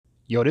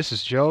Yo, this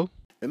is Joe.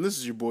 And this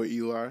is your boy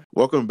Eli.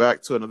 Welcome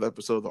back to another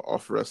episode of the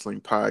Off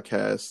Wrestling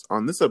Podcast.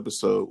 On this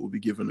episode, we'll be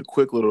giving a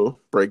quick little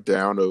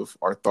breakdown of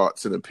our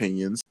thoughts and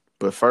opinions.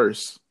 But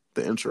first,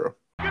 the intro.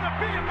 Gonna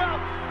be about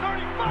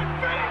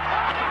 35 feet.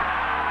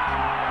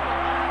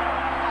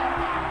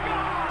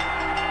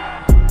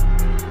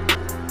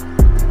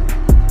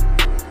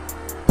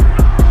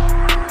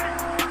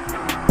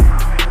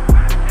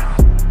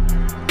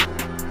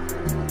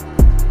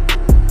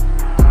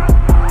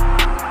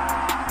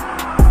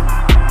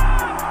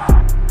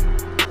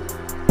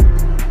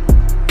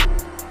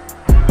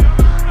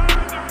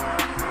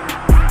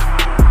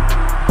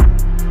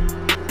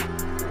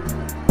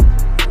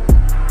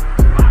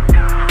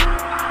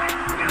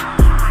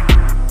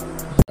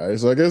 All right,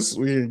 so I guess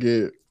we can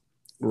get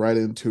right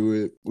into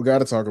it. We got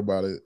to talk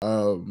about it.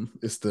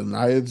 It's the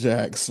Nia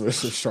Jax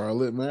versus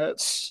Charlotte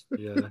match.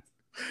 Yeah.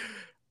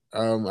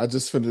 I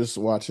just finished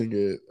watching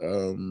it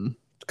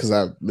because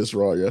I missed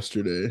Raw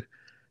yesterday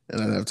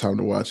and I didn't have time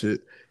to watch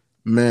it.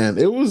 Man,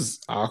 it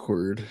was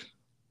awkward.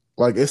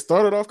 Like, it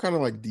started off kind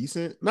of like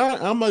decent.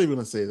 I'm not even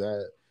gonna say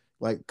that.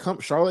 Like,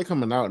 Charlotte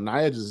coming out,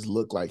 Nia just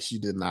looked like she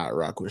did not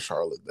rock with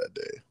Charlotte that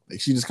day. Like,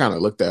 she just kind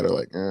of looked at her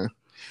like, eh.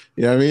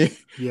 You know what I mean?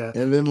 Yeah.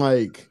 And then,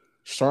 like,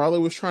 Charlotte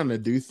was trying to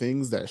do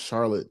things that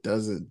Charlotte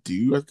doesn't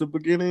do at the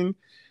beginning.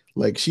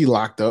 Like, she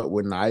locked up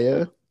with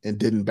Nia and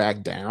didn't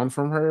back down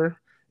from her.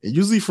 And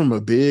usually from a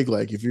big,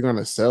 like, if you're going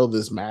to sell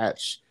this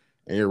match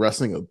and you're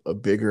wrestling a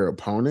bigger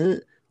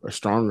opponent or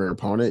stronger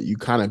opponent, you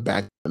kind of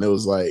back. And it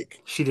was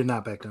like, She did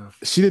not back down.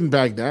 she didn't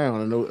back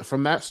down. And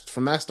from that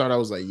start, I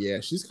was like, yeah,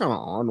 she's kind of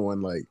on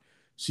one. Like,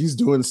 she's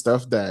doing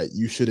stuff that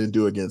you shouldn't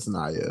do against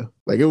Nia.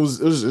 Like, it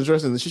was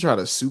interesting that she tried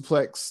to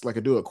suplex,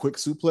 like, do a quick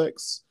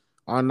suplex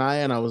on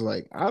Nia, and I was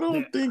like, I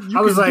don't think you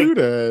can do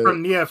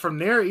that. From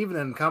there, even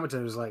in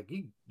commentary, was like,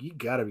 you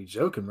gotta be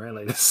joking, right?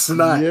 Like, that's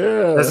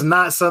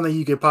not something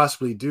you could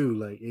possibly do.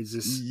 Like, it's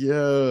just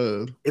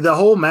the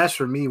whole match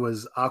for me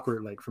was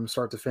awkward, like from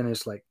start to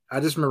finish. Like, I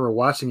just remember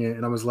watching it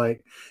and I was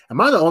like, am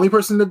I the only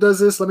person that does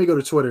this? Let me go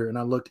to Twitter, and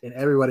I looked, and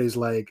everybody's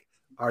like,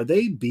 are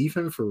they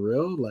beefing for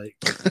real? Like,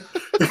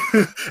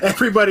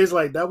 everybody's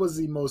like, that was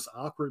the most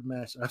awkward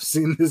match I've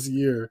seen this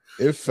year.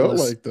 It felt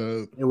like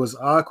that. It was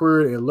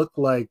awkward. It looked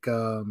like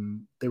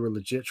they were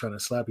legit trying to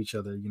slap each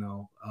other, you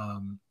know.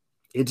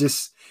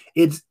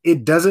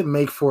 It doesn't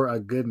make for a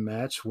good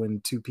match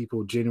when two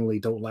people genuinely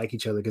don't like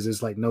each other, because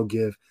it's like no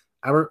give.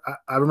 I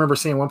remember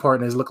seeing one part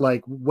and it looked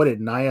like, what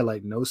did Nia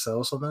like no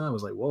sell something? I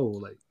was like, whoa,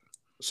 like.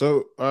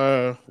 So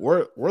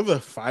where the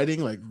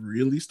fighting like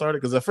really started,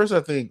 because at first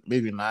I think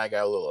maybe Nia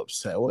got a little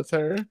upset with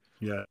her.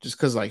 Yeah. Just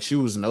because like she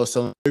was no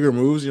selling bigger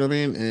moves, you know what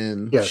I mean?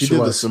 And yeah, she did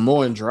the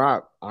Samoan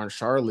drop on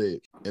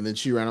Charlotte, and then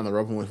she ran on the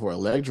rope and went for a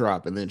leg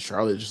drop, and then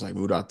Charlotte just like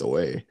moved out the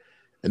way.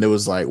 And it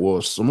was like,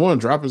 well, Samoan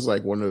drop is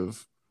like one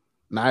of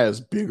Nia's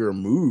bigger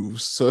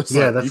moves. So it's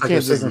like, that's you like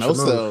can't just no move.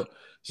 sell.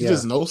 She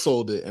just no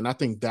sold it. And I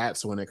think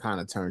that's when it kind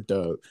of turned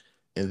up.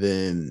 And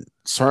then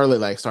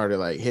Charlotte like started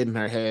like hitting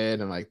her head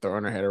and like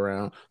throwing her head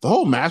around. The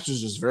whole match was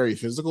just very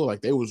physical.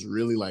 Like, they was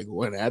really like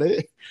went at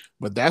it.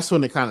 But that's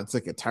when it kind of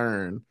took a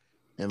turn,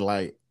 and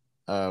like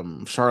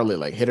Charlotte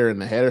like hit her in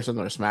the head or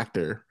something, or smacked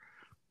her.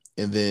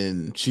 And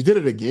then she did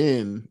it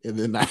again, and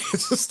then I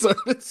just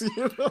started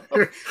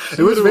to,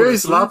 it was very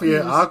sloppy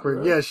and awkward.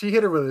 Bro. Yeah, she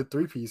hit her with a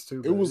 3-piece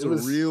too. It was a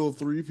real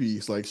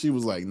 3-piece. Like, she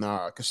was like,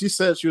 nah, because she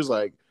said she was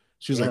like,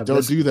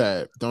 don't do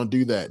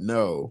that,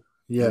 no.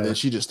 Yeah. And then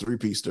she just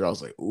 3-pieced her. I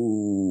was like,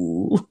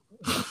 ooh.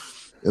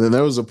 And then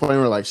there was a point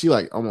where like she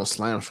like almost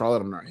slammed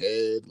Charlotte on her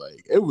head.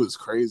 Like, it was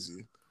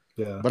crazy.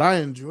 Yeah. But I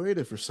enjoyed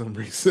it for some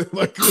reason.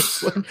 Like,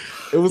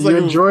 it was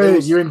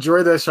you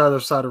enjoyed that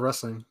Charlotte side of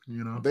wrestling,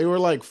 you know. They were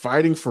like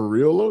fighting for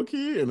real, low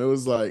key, and it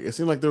was like, it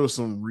seemed like there was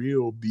some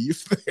real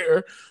beef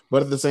there.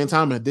 But at the same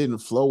time, it didn't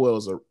flow well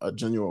as a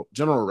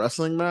general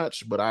wrestling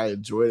match. But I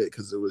enjoyed it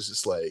because it was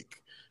just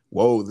like,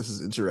 whoa, this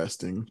is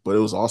interesting. But it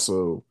was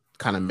also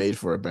kind of made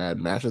for a bad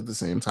match at the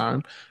same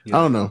time. Yeah.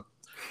 I don't know.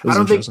 I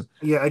don't think.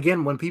 Yeah,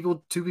 again, when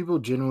two people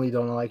generally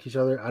don't like each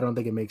other, I don't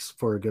think it makes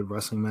for a good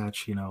wrestling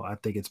match. You know, I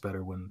think it's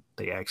better when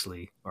they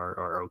actually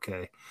are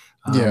okay.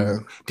 Yeah.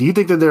 Do you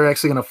think that they're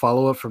actually going to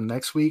follow up from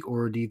next week,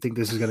 or do you think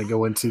this is going to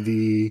go into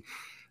the?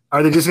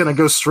 Are they just going to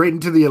go straight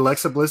into the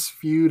Alexa Bliss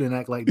feud and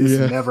act like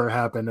this never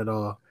happened at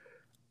all?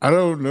 I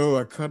don't know.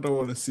 I kind of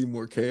want to see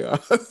more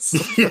chaos.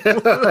 Yeah,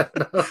 I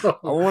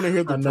want to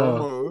hear the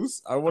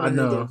promos. I want to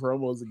hear the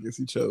promos against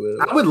each other.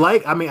 I would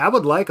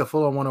like a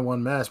full-on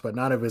one-on-one match, but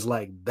not if it's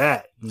like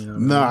that. You know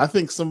no, I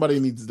think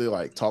somebody needs to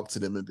like talk to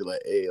them and be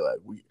like, "Hey, like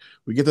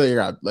we get that you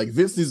got like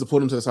Vince needs to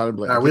put them to the side and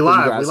be like, we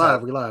live.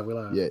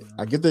 Yeah,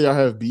 I get that y'all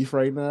have beef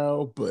right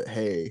now, but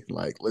hey,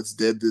 like let's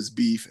dead this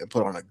beef and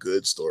put on a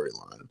good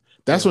storyline.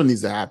 That's what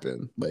needs to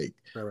happen. Like,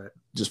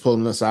 just pull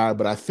them aside.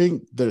 But I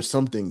think there's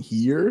something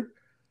here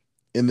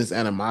in this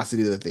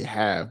animosity that they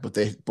have, but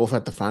they both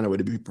have to find a way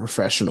to be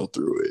professional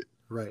through it.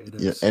 Right. It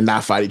is. Yeah, and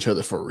not fight each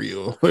other for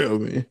real. You know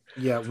what I mean?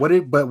 Yeah.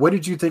 What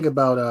did you think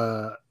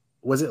about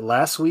was it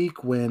last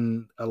week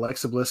when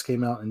Alexa Bliss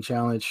came out and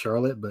challenged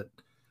Charlotte, but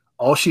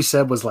all she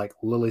said was like,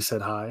 Lily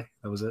said hi.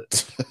 That was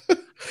it.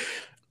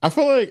 I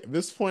feel like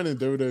this point in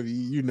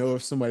WWE, you know,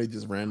 if somebody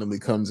just randomly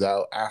comes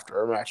out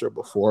after a match or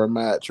before a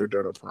match or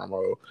during a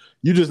promo,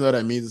 you just know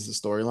that means it's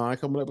a storyline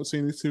coming up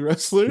between these two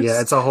wrestlers. Yeah,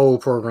 it's a whole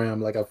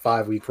program, like a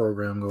 5-week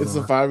program going on. It's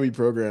a 5-week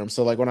program.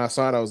 So like when I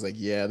saw it, I was like,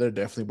 yeah, they're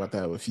definitely about to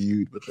have a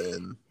feud. But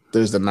then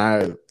there's the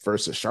Nia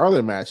versus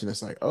Charlotte match, and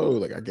it's like, oh,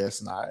 like I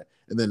guess Nia.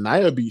 And then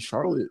Nia beat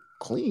Charlotte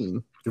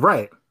clean.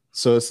 Right.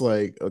 So it's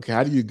like, okay,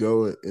 how do you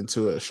go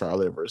into a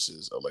Charlotte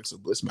versus Alexa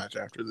Bliss match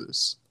after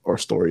this or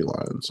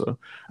storyline? So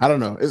I don't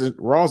know.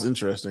 Raw's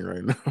interesting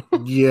right now.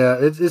 Yeah,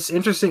 it's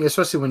interesting,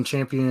 especially when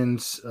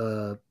champions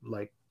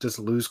like just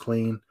lose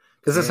clean.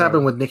 Because this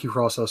happened with Nikki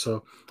Cross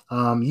also.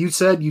 You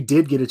said you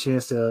did get a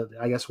chance to,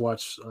 I guess,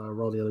 watch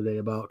Raw the other day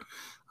about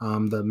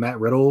the Matt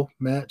Riddle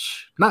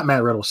match. Not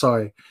Matt Riddle,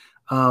 sorry.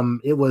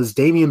 It was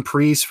Damian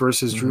Priest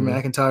versus Drew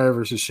McIntyre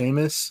versus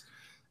Sheamus.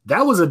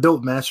 That was a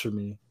dope match for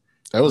me.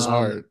 That was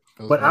hard.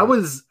 But I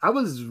was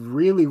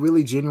really,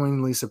 really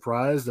genuinely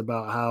surprised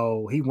about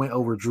how he went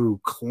over Drew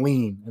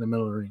clean in the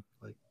middle of the ring.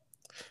 Like,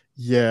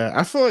 yeah,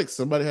 I feel like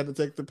somebody had to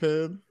take the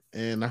pin,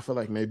 and I feel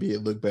like maybe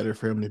it looked better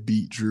for him to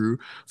beat Drew.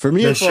 For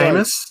me,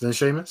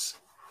 Sheamus.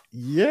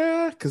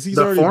 Yeah, because he's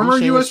the already former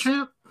U.S.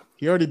 champ.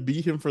 He already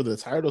beat him for the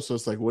title, so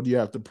it's like, what do you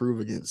have to prove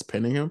against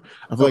pinning him?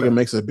 I feel like it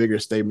makes a bigger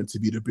statement to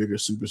beat a bigger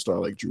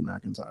superstar like Drew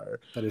McIntyre.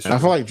 That is true. I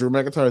feel like Drew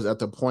McIntyre is at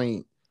the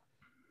point,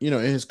 you know,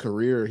 in his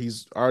career,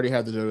 he's already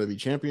had the WWE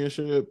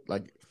Championship.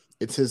 Like,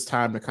 it's his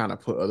time to kind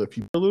of put other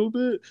people a little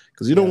bit,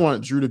 because you don't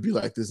want Drew to be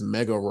like this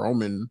mega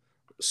Roman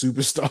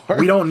superstar.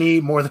 We don't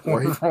need more than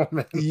one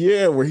Roman.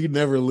 Yeah, where he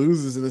never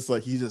loses, and it's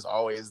like he's just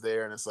always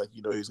there, and it's like,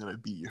 you know, he's gonna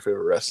beat your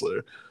favorite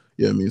wrestler.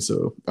 Yeah, I mean,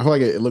 so I feel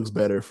like it looks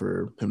better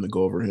for him to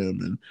go over him,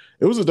 and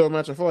it was a dope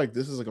match. I feel like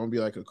this is going to be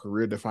like a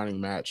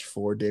career-defining match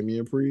for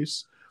Damian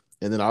Priest,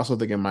 and then I also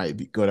think it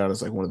might go down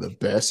as like one of the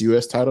best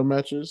U.S. title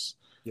matches.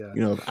 Yeah,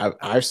 you know,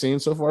 I've seen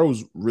so far. It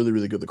was really,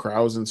 really good. The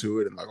crowd was into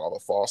it, and like all the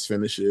false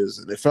finishes,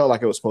 and it felt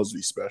like it was supposed to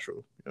be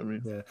special. You know what I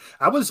mean? Yeah,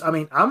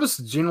 I was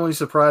genuinely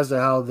surprised at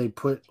how they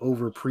put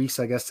over Priest,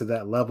 I guess, to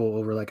that level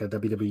over like a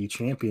WWE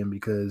champion,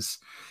 because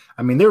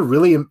I mean, they're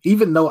really,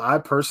 even though I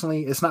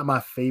personally, it's not my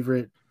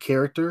favorite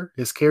character.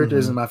 His character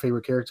isn't my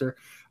favorite character.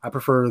 I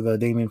prefer the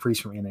Damian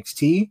Priest from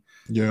NXT.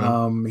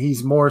 Yeah.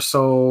 He's more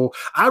so,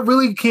 I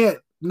really can't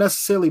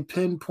necessarily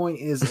pinpoint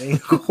his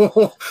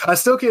angle. I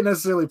still can't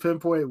necessarily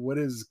pinpoint what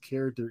his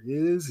character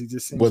is. He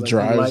just seems what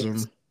drives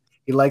him.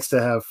 He likes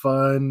to have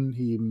fun.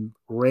 He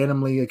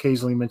randomly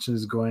occasionally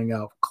mentions going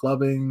out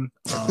clubbing.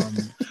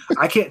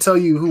 I can't tell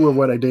you who or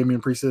what a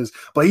Damian Priest is,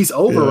 but he's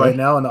over right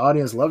now, and the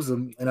audience loves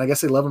him. And I guess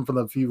they love him from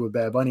the feud with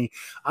Bad Bunny.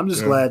 I'm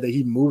just glad that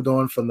he moved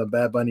on from the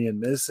Bad Bunny and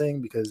Miz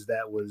thing, because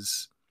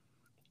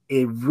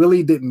it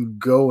really didn't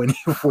go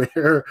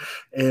anywhere.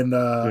 And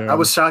I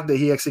was shocked that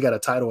he actually got a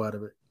title out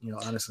of it, you know,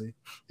 honestly.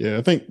 Yeah,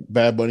 I think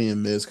Bad Bunny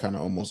and Miz kind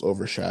of almost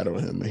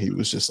overshadowed him, and he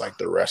was just like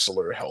the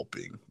wrestler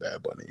helping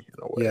Bad Bunny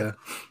in a way. Yeah.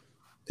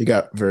 He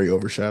got very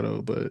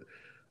overshadowed, but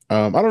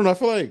I don't know. I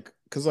feel like,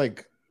 because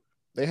like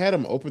they had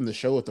him open the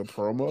show with a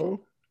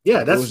promo.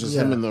 Yeah, it was just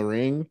him in the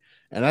ring,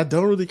 and I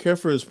don't really care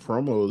for his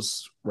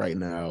promos right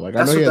now. Like,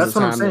 that's I know that's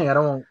what I'm saying. I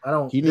don't.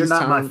 They're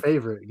not my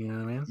favorite. You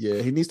know what I mean?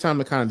 Yeah, he needs time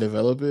to kind of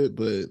develop it,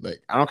 but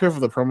like I don't care for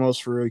the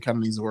promos for real. He kind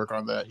of needs to work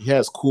on that. He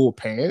has cool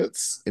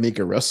pants, and he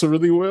can wrestle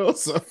really well.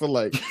 So I feel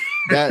like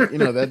that, you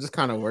know, that just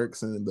kind of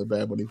works, and the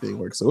Bad Bunny thing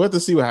works. So we'll have to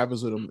see what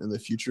happens with him in the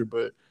future,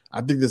 but I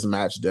think this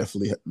match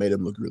definitely made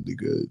him look really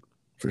good,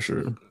 for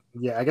sure.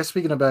 Yeah, I guess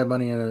speaking of Bad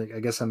Bunny, and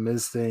I guess a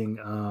Miz thing,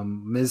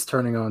 Miz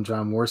turning on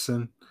John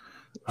Morrison.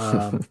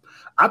 I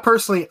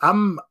personally,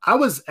 I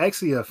was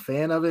actually a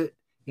fan of it.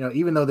 You know,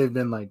 even though they've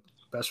been like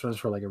best friends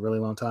for like a really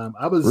long time,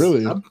 I was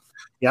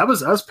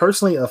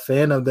personally a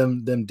fan of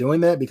them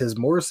doing that, because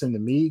Morrison to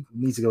me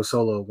needs to go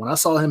solo. When I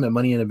saw him at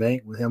Money in the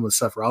Bank with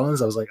Seth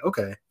Rollins, I was like,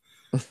 okay.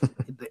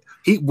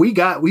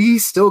 we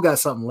still got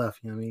something left.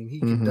 You know what I mean? He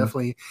can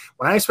definitely.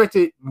 When I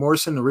expected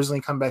Morrison to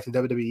originally come back to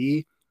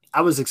WWE,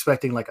 I was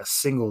expecting like a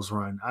singles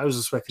run. I was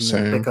expecting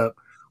them to pick up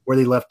where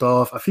they left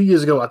off a few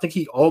years ago. I think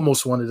he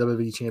almost won the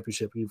WWE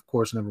Championship. He of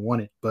course never won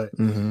it, but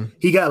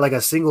he got like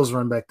a singles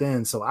run back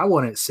then. So I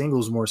wanted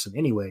singles Morrison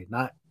anyway,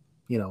 not,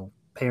 you know,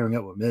 pairing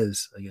up with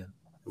Miz again.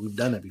 We've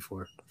done that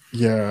before.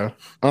 Yeah,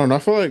 I don't know. I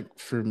feel like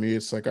for me,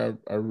 it's like I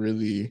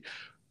really.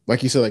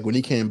 Like you said, like when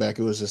he came back,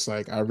 it was just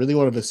like I really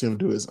wanted to see him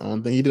do his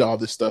own thing. He did all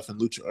this stuff in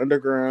Lucha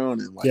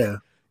Underground and like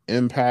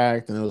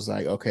Impact, and it was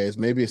like, okay,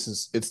 maybe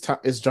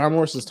it's John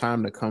Morrison's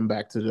time to come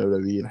back to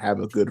WWE and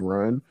have a good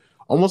run.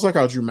 Almost like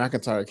how Drew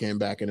McIntyre came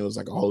back and it was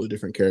like a whole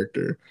different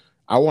character.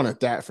 I wanted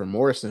that from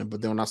Morrison,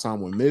 but then when I saw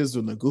him with Miz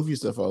doing the goofy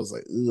stuff, I was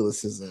like, "Ooh,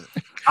 this isn't."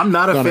 I'm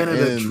not a fan of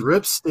the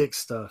dripstick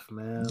stuff,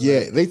 man. Yeah,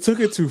 like, they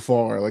took it too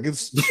far. Like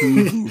it's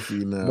too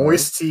goofy now.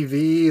 Moist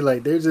TV,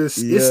 like they're just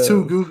it's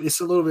too goofy. It's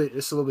a little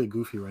bit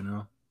goofy right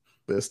now.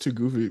 It's too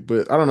goofy,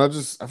 but I don't know.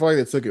 I feel like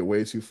they took it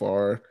way too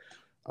far.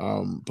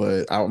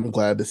 But I'm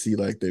glad to see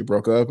like they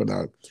broke up, and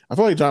I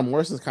feel like John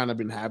Morrison's kind of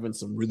been having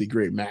some really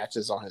great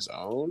matches on his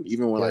own,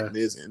 even when like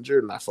Miz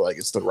injured, and I feel like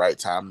it's the right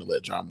time to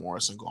let John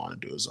Morrison go on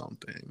and do his own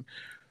thing.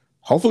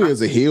 Hopefully,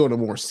 as a heel and a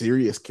more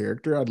serious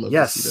character, I'd love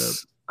to see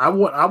that.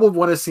 I would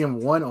want to see him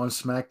one on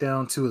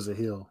SmackDown, two as a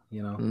heel.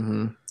 You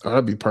know, Oh,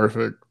 that'd be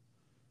perfect.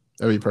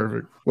 That'd be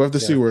perfect. We'll have to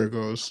see where it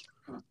goes.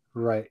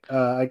 Right.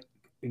 I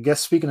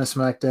guess speaking of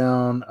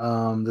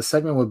SmackDown, the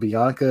segment with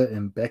Bianca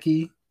and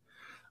Becky,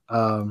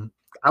 I'm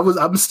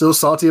still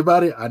salty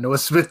about it. I know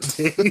it's been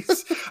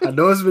days.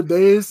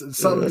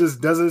 Something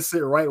just doesn't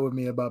sit right with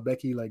me about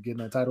Becky like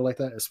getting that title like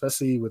that,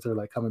 especially with her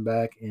like coming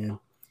back and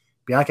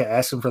Bianca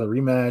asking for the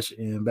rematch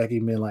and Becky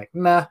being like,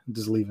 nah, I'm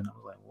just leaving. I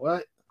was like,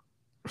 what?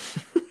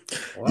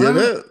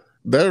 Yeah,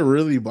 that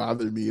really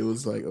bothered me. It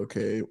was like,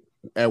 okay,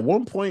 at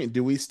one point,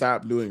 do we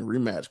stop doing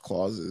rematch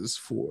clauses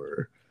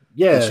for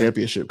the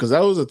championship? Because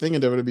that was a thing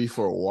in WWE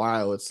for a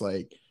while. It's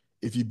like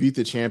if you beat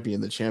the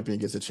champion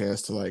gets a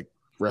chance to like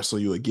wrestle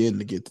you again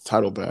to get the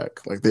title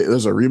back. Like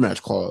there's a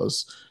rematch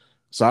clause.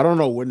 So I don't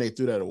know when they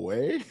threw that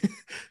away.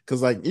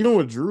 Because like even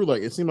with Drew,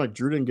 like it seemed like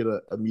Drew didn't get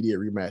an immediate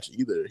rematch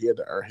either. He had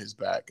to earn his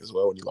back as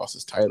well when he lost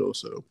his title.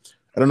 So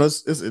I don't know.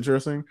 It's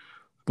interesting.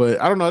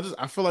 But I don't know.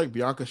 I feel like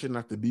Bianca shouldn't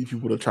have to beat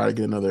people to try to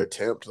get another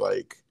attempt.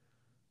 Like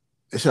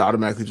it should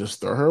automatically just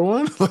throw her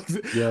one. Like,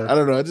 I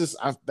don't know.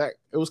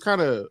 It was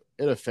kind of,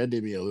 it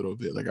offended me a little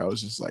bit. Like I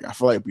was just like, I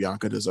feel like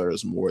Bianca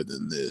deserves more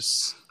than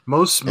this.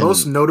 Most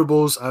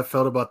notables I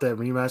felt about that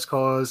rematch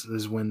clause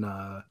is when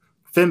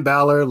Finn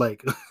Balor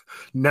like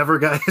never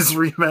got his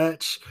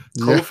rematch.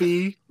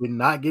 Kofi did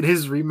not get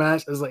his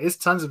rematch. It's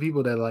tons of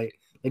people that like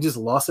they just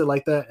lost it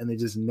like that and they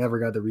just never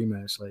got the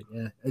rematch. Like,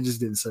 it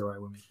just didn't sit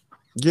right with me.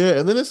 Yeah,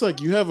 and then it's like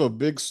you have a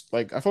big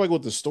like I feel like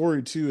with the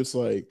story too, it's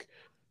like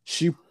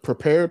she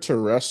prepared to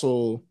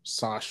wrestle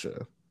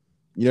Sasha.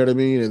 You know what I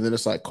mean? And then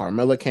it's like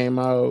Carmella came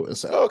out and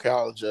said, okay,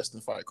 I'll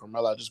justify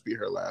Carmella. I just beat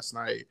her last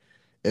night.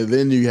 And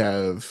then you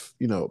have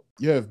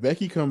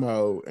Becky come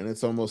out and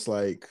it's almost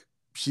like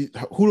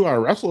who do I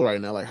wrestle right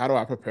now? Like, how do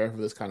I prepare for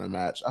this kind of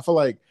match? I feel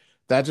like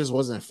that just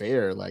wasn't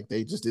fair. Like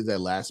they just did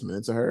that last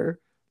minute to her.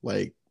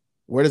 Like,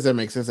 where does that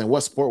make sense? And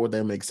what sport would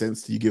that make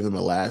sense? Do you give them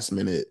a last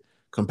minute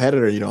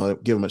competitor? You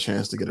don't give them a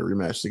chance to get a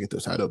rematch to get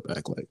their title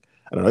back. Like,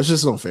 I don't know. It's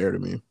just unfair to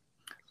me.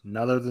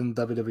 None other than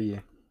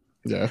WWE.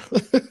 Yeah.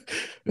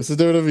 It's a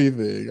WWE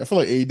thing. I feel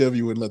like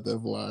AEW wouldn't let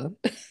that fly.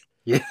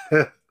 Yeah.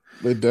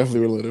 They definitely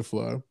would let it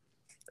fly.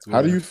 Yeah.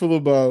 How do you feel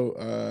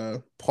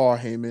about Paul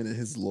Heyman and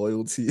his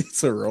loyalty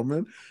to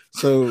Roman?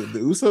 So the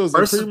Usos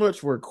they pretty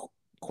much were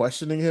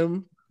questioning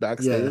him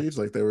backstage.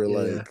 Like they were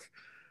like,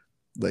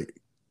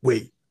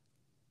 wait,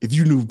 if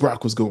you knew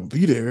Brock was going to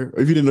be there,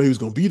 or if you didn't know he was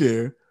going to be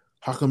there,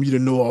 how come you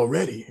didn't know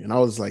already? And I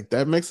was like,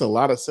 that makes a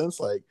lot of sense.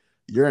 Like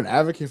you're an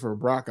advocate for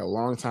Brock, a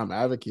longtime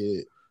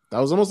advocate. That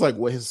was almost like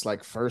what his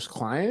like first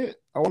client,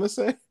 I want to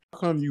say. How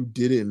come you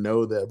didn't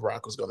know that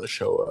Brock was going to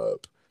show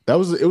up?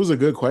 It was a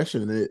good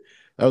question. And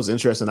that was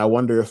interesting. I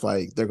wonder if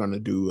like they're going to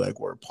do like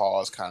where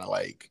Paul's kind of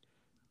like,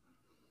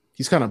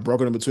 he's kind of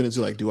broken in between the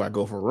two. Like, do I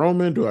go for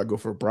Roman? Do I go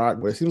for Brock?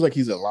 But it seems like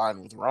he's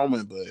aligned with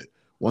Roman. But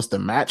once the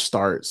match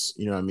starts,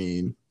 you know what I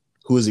mean?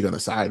 Who is he going to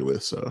side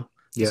with? So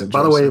yeah.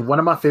 By the way, one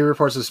of my favorite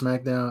parts of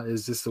SmackDown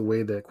is just the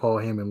way that Paul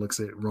Heyman looks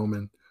at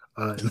Roman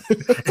in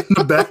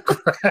the background.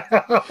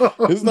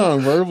 His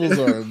nonverbals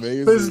are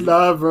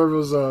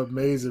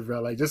amazing.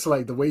 Bro. Like just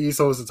like the way he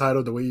holds the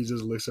title, the way he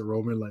just looks at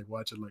Roman, like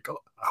watching, like, oh,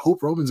 I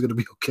hope Roman's gonna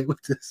be okay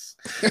with this.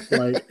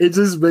 Like it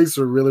just makes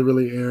for really,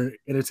 really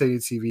entertaining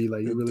TV.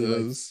 Like he really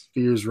like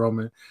fears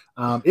Roman.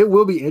 It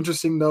will be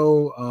interesting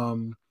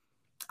though.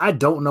 I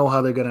don't know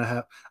how they're gonna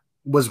have.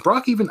 Was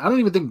Brock even? I don't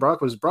even think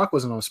Brock wasn't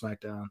on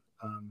SmackDown.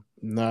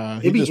 Nah,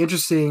 it'd be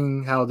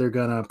interesting how they're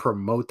gonna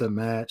promote the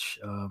match.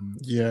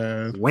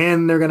 Yeah,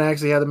 when they're gonna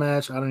actually have the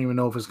match, I don't even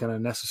know if it's gonna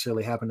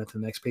necessarily happen at the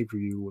next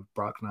pay-per-view with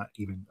Brock not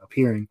even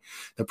appearing.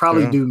 They'll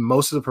probably do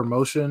most of the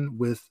promotion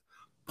with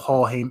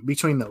Paul Heyman,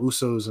 between the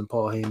Usos and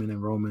Paul Heyman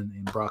and Roman,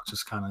 and Brock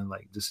just kind of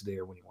like just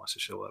there when he wants to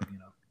show up. You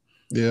know.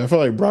 Yeah, I feel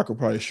like Brock will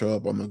probably show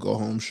up on the Go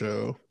Home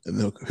show,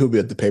 and he'll be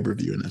at the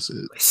pay-per-view, and that's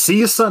it. See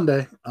you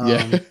Sunday.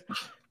 Yeah,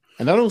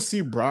 and I don't see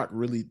Brock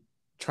really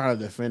trying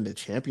to defend the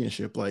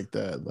championship like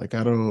that. Like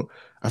I feel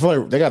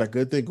like they got a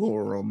good thing going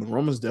with Roman.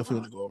 Roman's definitely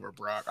going to go over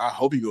Brock. I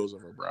hope he goes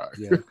over Brock.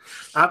 Yeah,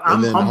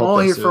 I'm all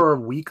here for a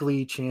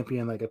weekly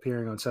champion like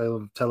appearing on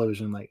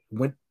television. Like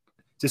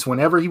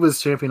whenever he was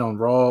champion on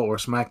Raw or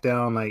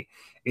SmackDown, like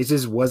it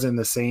just wasn't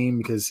the same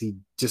because he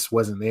just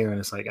wasn't there. And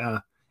it's like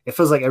it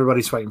feels like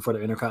everybody's fighting for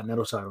the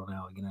Intercontinental title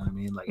now. You know what I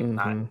mean? Like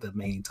not the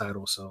main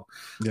title. So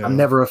I'm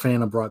never a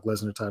fan of Brock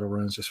Lesnar title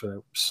runs just for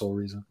that sole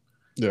reason.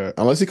 Yeah,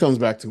 unless he comes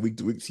back to week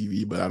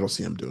TV, but I don't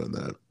see him doing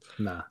that.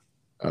 Nah.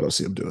 I don't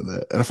see him doing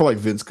that. And I feel like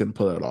Vince couldn't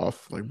pull that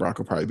off. Like Brock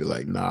will probably be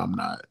like, nah, I'm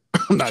not.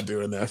 I'm not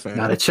doing that, fam.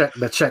 Nah,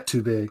 the check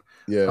too big.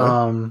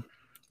 Yeah.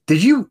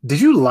 Did you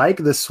like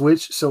the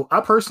switch? So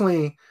I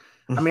personally,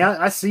 I mean,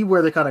 I see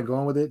where they're kind of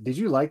going with it. Did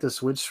you like the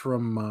switch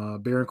from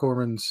Baron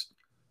Corbin's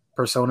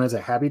persona to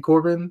Happy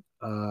Corbin?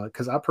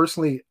 Because I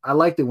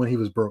liked it when he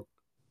was broke.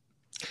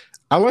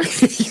 I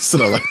like you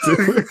said I liked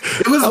it.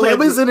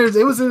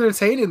 It was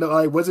entertaining though.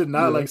 Like, was it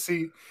not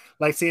seeing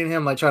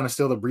him like trying to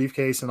steal the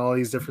briefcase and all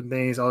these different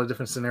things, all the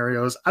different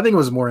scenarios? I think it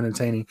was more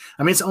entertaining.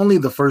 I mean, it's only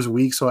the first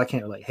week, so I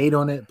can't like hate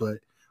on it. But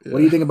what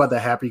do you think about the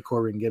happy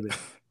Corbin gimmick?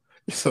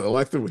 So I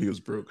liked him when he was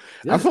broke.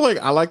 Yeah. I feel like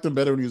I liked him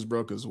better when he was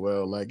broke as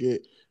well. Like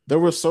there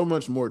was so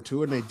much more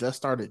to it. And they just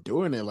started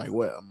doing it like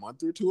a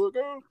month or two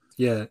ago.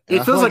 Yeah,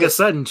 it feels like a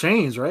sudden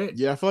change, right?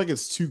 Yeah, I feel like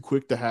it's too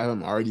quick to have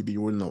him already be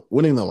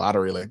winning the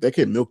lottery. Like they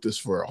could milk this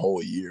for a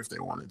whole year if they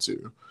wanted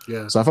to.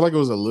 Yeah. So I feel like it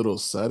was a little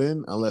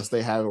sudden, unless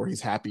they have it where he's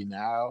happy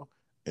now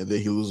and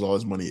then he loses all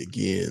his money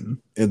again,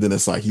 and then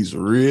it's like he's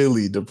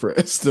really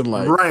depressed and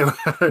like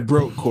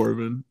broke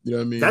Corbin. You know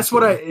what I mean? That's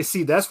what I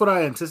see. That's what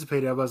I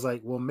anticipated. I was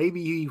like, well,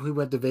 maybe he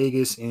went to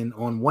Vegas and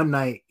on one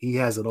night he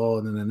has it all,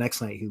 and then the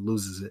next night he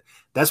loses it.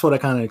 That's what I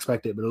kind of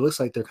expected, but it looks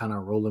like they're kind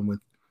of rolling with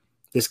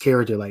this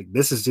character. Like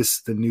this is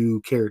just the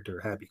new character,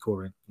 Happy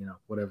Corbin. You know,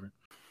 whatever.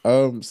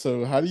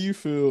 So how do you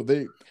feel?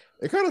 It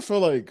kind of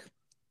felt like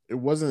it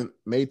wasn't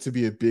made to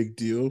be a big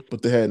deal,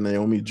 but they had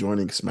Naomi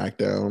joining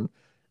SmackDown.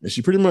 And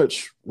she pretty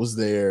much was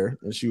there,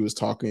 and she was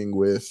talking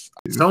with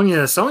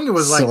Sonya. Sonya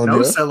was like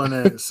no selling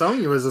it.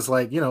 Sonya was just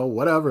like,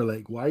 whatever.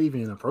 Like, why are you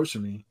even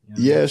approaching me?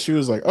 Yeah, she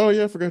was like, "Oh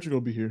yeah, I forgot you're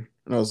gonna be here,"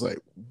 and I was like,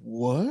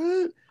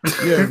 "What?"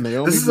 Yeah,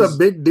 Naomi. This is a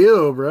big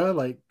deal, bro.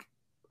 Like,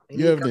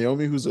 you have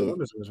Naomi, who's a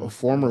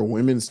former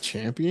women's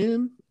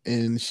champion,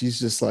 and she's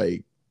just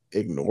like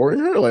ignoring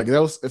her. Like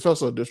it felt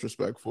so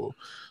disrespectful.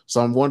 So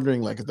I'm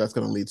wondering, like, if that's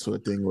gonna lead to a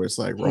thing where it's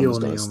like Roman's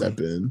gonna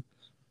step in.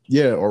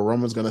 Yeah, or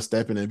Roman's gonna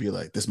step in and be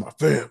like, "This is my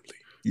family.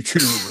 You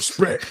treat them with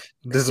respect."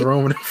 This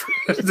Roman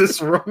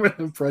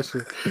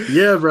impression.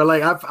 Yeah, bro.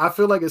 Like I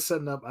feel like it's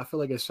setting up. I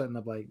feel like it's setting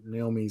up like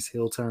Naomi's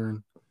heel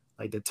turn,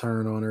 like the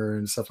turn on her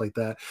and stuff like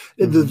that.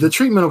 Mm-hmm. The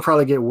treatment will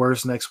probably get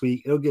worse next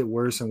week. It'll get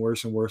worse and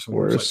worse and worse and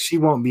worse. Like she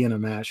won't be in a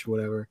match or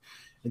whatever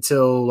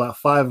until like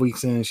 5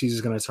 weeks in. She's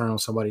just gonna turn on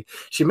somebody.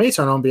 She may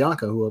turn on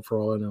Bianca, who for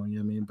all I know. You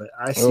know what I mean? But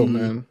I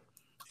see.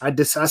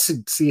 I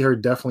see her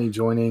definitely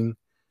joining.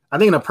 I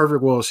think in a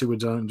perfect world, she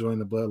would join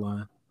the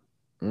bloodline.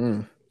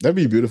 That'd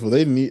be beautiful.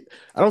 I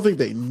don't think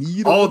they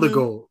need all the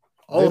gold.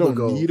 They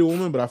don't need a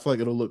woman, but I feel like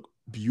it'll look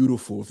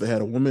beautiful if they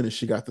had a woman and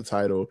she got the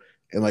title.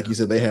 And like you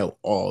said, they have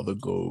all the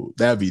gold.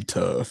 That'd be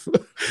tough.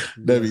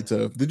 That'd be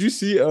tough. Did you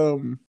see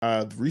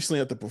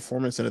recently at the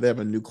Performance Center, they have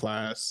a new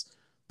class.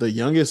 The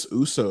youngest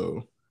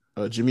Uso,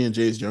 Jimmy and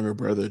Jay's younger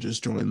brother,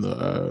 just joined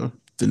the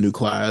new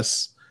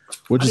class.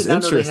 Which is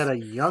interesting. They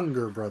had a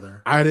younger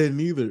brother. I didn't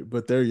either,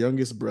 but their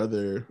youngest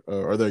brother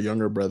or their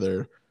younger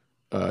brother,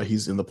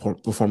 he's in the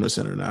Performance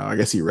Center now. I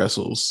guess he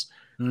wrestles.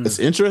 It's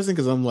interesting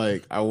because I'm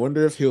like, I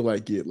wonder if he'll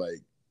like get like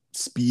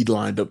speed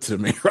lined up to the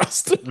main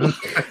roster.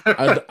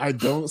 I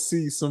don't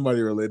see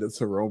somebody related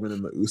to Roman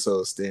and the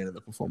Usos staying in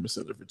the Performance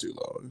Center for too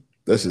long.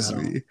 That's just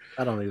me.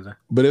 I don't either.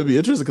 But it'd be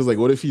interesting because like,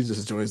 what if he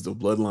just joins the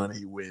Bloodline and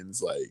he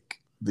wins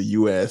like the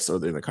US or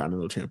the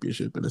Intercontinental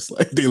Championship, and it's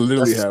like they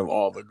literally have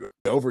all the good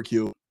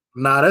overkill.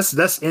 Nah, that's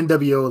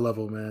NWO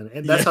level, man.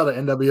 And that's how the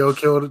NWO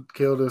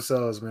killed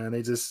themselves, man.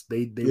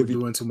 They were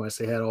doing too much.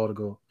 They had all to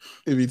go.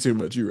 It'd be too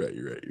much. You're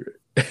right.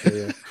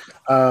 Yeah.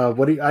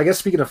 I guess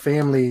speaking of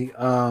family,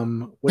 what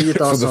are your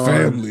thoughts for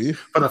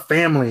the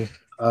family?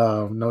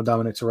 No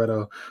Dominic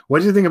Toretto.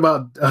 What do you think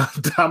about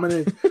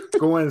Dominic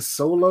going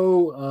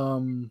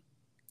solo?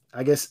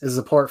 I guess is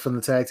apart from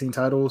the tag team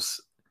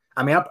titles.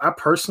 I mean, I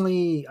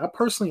personally,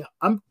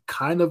 I'm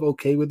kind of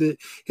okay with it.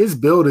 His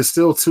build is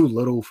still too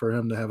little for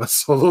him to have a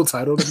solo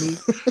title to me,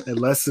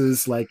 unless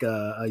it's like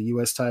a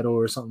US title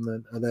or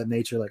something of that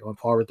nature, like on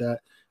par with that.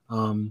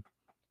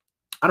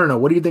 I don't know.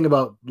 What do you think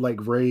about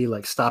like Ray,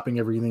 like stopping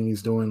everything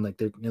he's doing? Like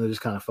they're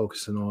just kind of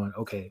focusing on,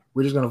 okay,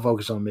 we're just going to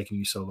focus on making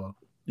you solo.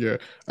 Yeah.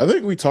 I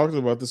think we talked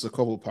about this a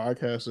couple of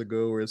podcasts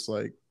ago where it's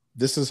like,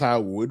 this is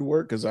how it would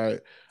work. Cause I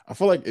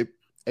feel like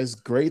it's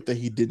great that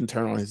he didn't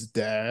turn on his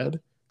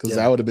dad. Because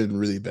that would have been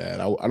really bad.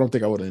 I don't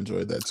think I would have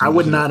enjoyed that too. I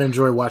would not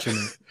enjoy watching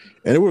it.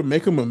 And it would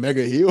make him a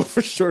mega heel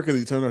for sure because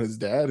he turned on his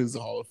dad, who's a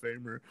Hall of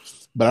Famer.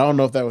 But I don't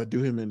know if that would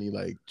do him any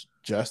like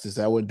justice.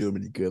 That wouldn't do him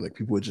any good. Like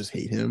people would just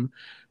hate him.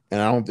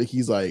 And I don't think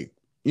he's like,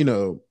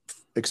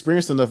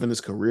 experienced enough in his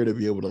career to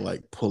be able to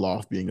like pull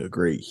off being a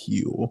great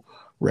heel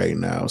right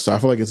now. So I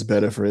feel like it's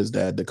better for his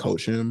dad to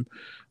coach him.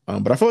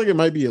 But I feel like it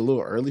might be a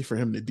little early for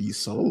him to be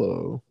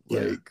solo.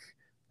 Like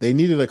they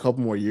needed a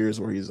couple more years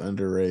where he's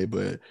under Ray,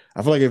 but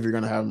I feel like if you're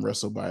going to have him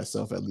wrestle by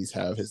himself, at least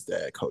have his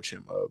dad coach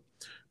him up.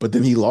 But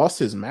then he lost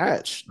his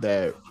match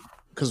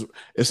because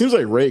it seems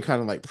like Ray kind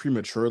of like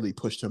prematurely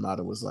pushed him out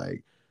and was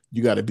like,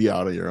 you got to be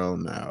out on your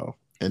own now.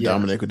 And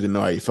Dominic didn't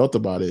know how he felt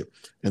about it.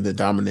 And then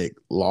Dominic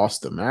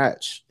lost the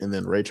match. And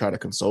then Ray tried to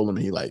console him.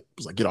 And he like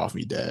was like, get off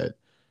me, dad.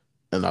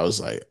 And I was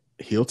like,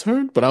 heel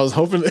turn? But I was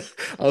hoping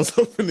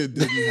it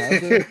didn't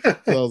happen.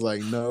 So I was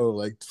like, no,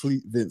 like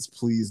please, Vince,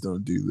 please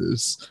don't do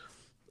this.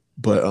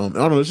 But I don't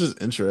know, it's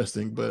just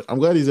interesting. But I'm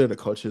glad he's there to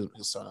coach his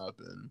son up,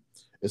 and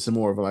it's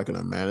more of like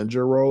a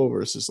manager role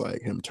versus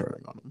like him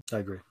turning on him. I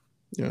agree.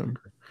 Yeah.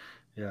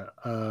 Yeah.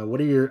 What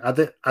are your? I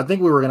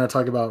think we were gonna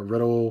talk about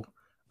Riddle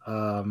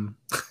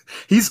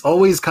He's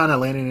always kind of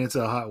landing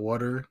into hot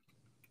water,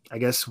 I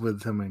guess,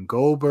 with him and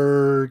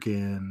Goldberg,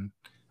 and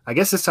I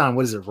guess this time,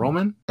 what is it,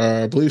 Roman?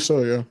 I believe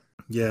so, yeah.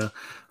 Yeah.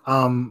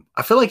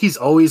 I feel like he's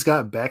always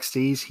got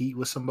backstage heat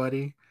with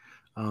somebody.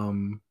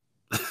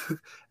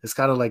 It's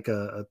kind of like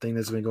a thing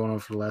that's been going on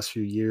for the last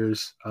few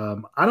years.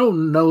 I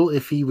don't know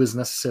if he was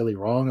necessarily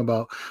wrong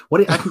about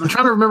I'm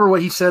trying to remember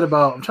what he said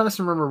about. I'm trying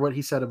to remember what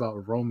he said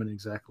about Roman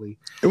exactly.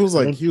 It was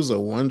like he was a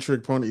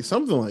one-trick pony,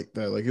 something like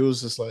that. Like it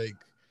was just like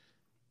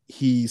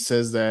he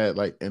says that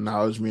like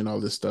acknowledge me and all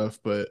this stuff,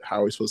 but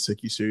how are we supposed to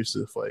take you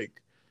seriously if like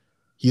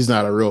he's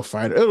not a real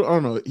fighter? I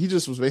don't know. He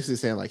just was basically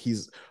saying like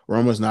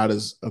Roman's not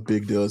as a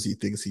big deal as he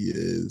thinks he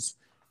is,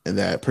 and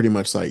that pretty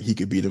much like he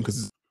could beat him because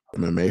he's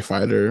an MMA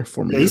fighter.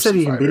 He said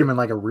he can beat him in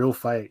like a real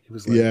fight. It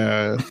was like,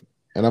 yeah.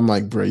 And I'm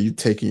like, bro, you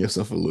taking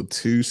yourself a little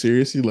too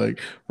seriously. Like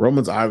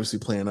Roman's obviously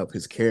playing up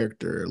his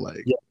character.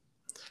 Like, yeah.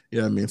 You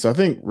know what I mean? So I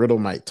think Riddle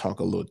might talk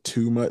a little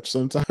too much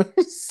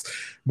sometimes,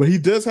 but he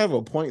does have a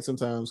point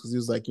sometimes because he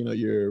was like, you know,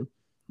 you're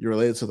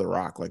related to The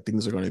Rock. Like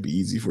things are going to be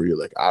easy for you.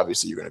 Like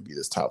obviously you're going to be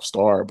this top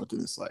star, but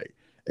then it's like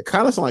it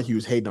kind of sounded like he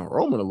was hating on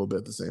Roman a little bit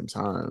at the same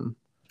time.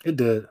 It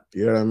did.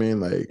 You know what I mean?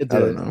 Like I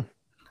don't know.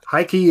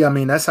 High key, I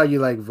mean that's how you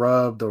like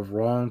rub the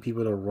wrong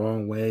people the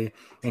wrong way,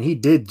 and he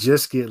did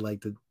just get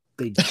like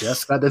they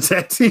just got the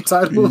tag team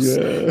titles,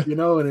 you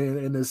know,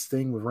 in this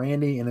thing with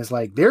Randy, and it's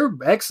like they're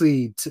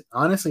actually,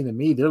 honestly, to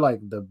me, they're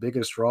like the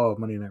biggest draw of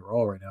Monday Night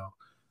Raw right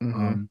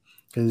now.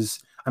 Because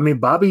I mean,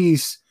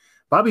 Bobby's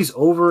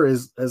over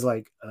as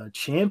like a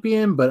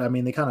champion, but I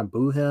mean they kind of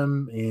boo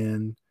him,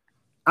 and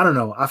I don't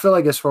know. I feel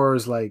like as far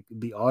as like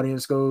the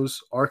audience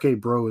goes, RK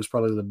Bro is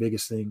probably the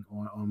biggest thing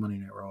on Monday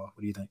Night Raw. What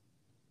do you think?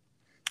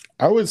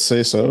 I would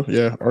say so.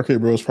 Yeah,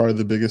 RK Bro is probably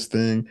the biggest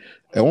thing.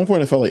 At one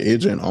point, I felt like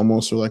AJ and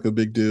Almost were like a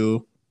big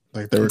deal.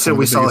 Like they were. So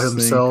we saw him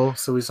sell.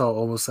 So we saw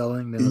Almost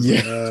selling.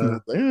 Yeah.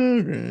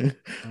 Okay.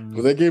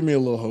 Well, that gave me a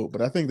little hope,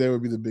 but I think that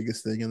would be the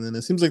biggest thing. And then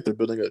it seems like they're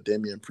building up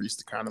Damian Priest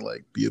to kind of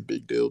like be a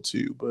big deal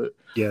too. But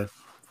yeah,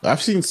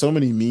 I've seen so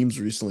many memes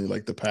recently,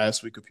 like the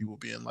past week, of people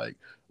being like,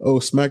 "Oh,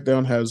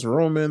 SmackDown has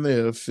Roman, they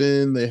have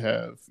Finn, they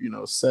have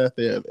Seth,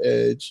 they have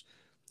Edge."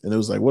 And it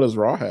was like, what does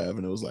Raw have?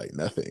 And it was like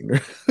nothing.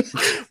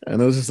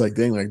 And it was just like,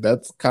 dang, like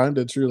that's kind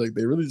of true. Like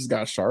they really just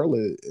got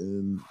Charlotte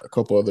and a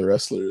couple other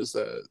wrestlers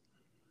that,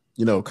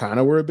 kind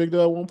of were a big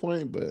deal at one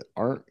point, but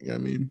aren't. I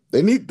mean,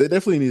 they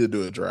definitely need to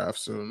do a draft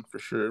soon for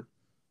sure.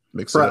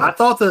 Makes sense. I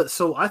thought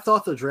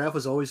the draft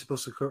was always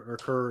supposed to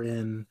occur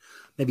in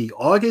maybe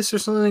August or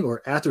something,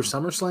 or after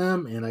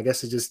SummerSlam, and I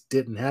guess it just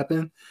didn't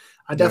happen.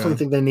 I definitely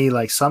think they need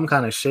like some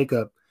kind of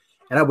shakeup.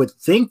 And I would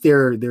think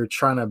they're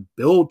trying to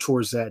build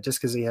towards that just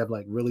because they have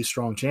like really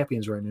strong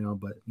champions right now.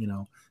 But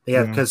they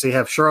have because they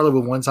have Charlotte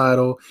with one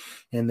title,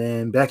 and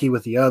then Becky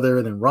with the other,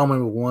 and then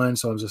Roman with one.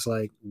 So I'm just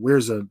like,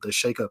 where's the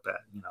shakeup at?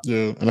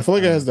 Yeah, and I feel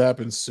like it has to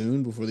happen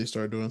soon before they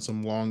start doing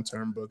some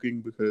long-term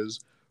booking because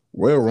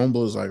Royal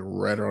Rumble is like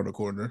right around the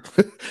corner.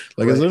 It's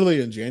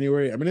literally in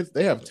January. I mean,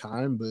 they have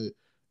time, but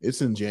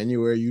it's in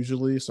January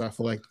usually, so I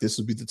feel like this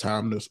would be the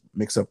time to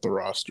mix up the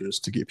rosters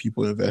to get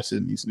people invested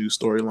in these new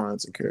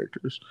storylines and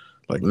characters.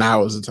 Like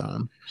now is the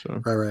time.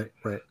 So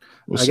right.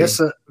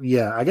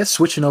 I guess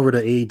switching over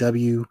to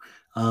AEW.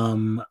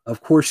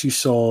 Of course you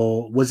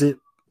saw. Was it?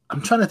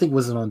 I'm trying to think.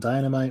 Was it on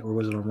Dynamite or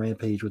was it on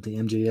Rampage with the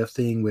MJF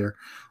thing where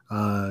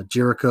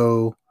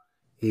Jericho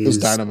is? It was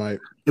Dynamite.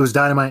 It was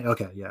Dynamite.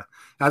 Okay, yeah.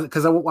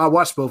 Because I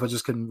watched both. I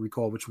just couldn't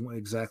recall which one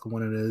exactly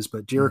one it is.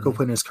 But Jericho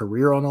putting his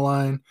career on the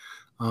line.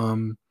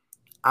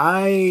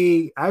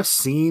 I've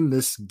seen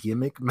this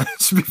gimmick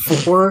match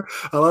before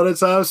a lot of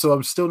times, so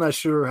I'm still not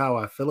sure how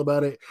I feel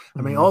about it.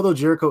 I mean, although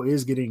Jericho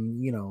is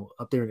getting,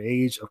 up there in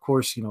age, of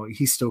course,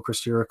 he's still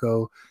Chris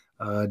Jericho.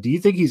 Do you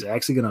think he's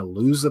actually going to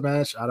lose the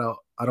match? I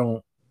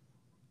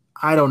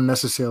don't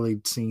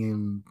necessarily see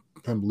him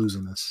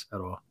losing this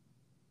at all.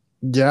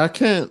 Yeah,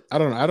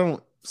 I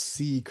don't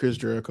see Chris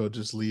Jericho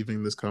just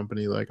leaving this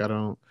company. Like, I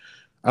don't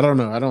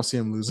know. I don't see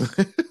him losing.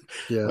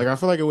 Yeah. Like, I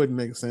feel like it wouldn't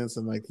make sense.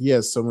 And, like, he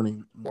has so many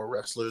more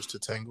wrestlers to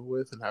tangle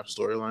with and have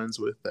storylines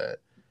with that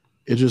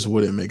it just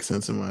wouldn't make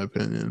sense, in my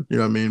opinion. You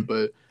know what I mean?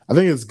 But I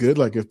think it's good,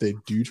 like, if they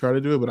do try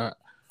to do it. But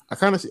I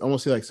kind of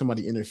almost see, like,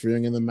 somebody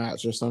interfering in the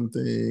match or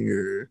something.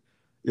 Or,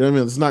 you know what I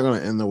mean? It's not going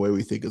to end the way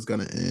we think it's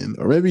going to end.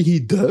 Or maybe he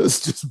does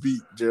just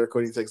beat Jericho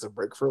and he takes a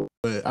break for it.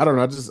 But I don't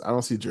know. I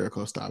don't see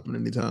Jericho stopping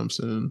anytime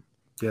soon.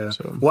 Yeah.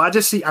 So. Well, I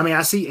see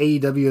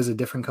AEW as a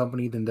different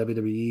company than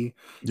WWE.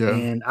 Yeah.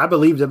 And I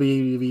believe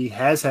WWE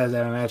has had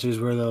that matches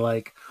where they're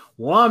like,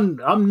 well,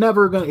 I'm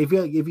never gonna if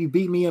you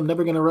beat me, I'm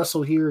never gonna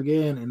wrestle here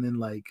again. And then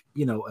like,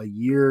 a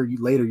year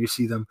later you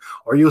see them,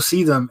 or you'll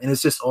see them and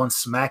it's just on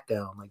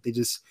SmackDown. Like they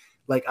just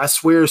like I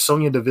swear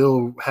Sonya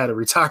Deville had a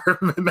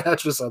retirement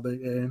match or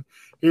something, and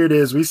here it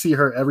is. We see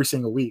her every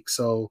single week.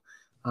 So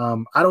I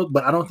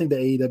don't think that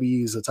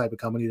AEW is the type of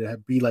company to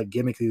be like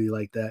gimmicky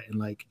like that and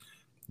like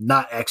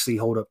not actually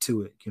hold up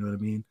to it. You know what I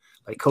mean?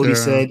 Like Cody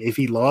said, if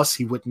he lost,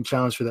 he wouldn't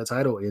challenge for that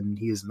title, and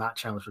he is not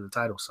challenged for the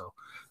title. So,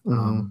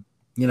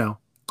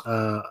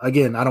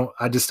 Again,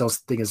 I just don't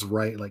think it's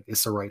right. Like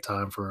it's the right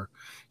time for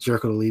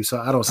Jericho to leave. So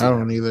I don't see. I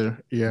don't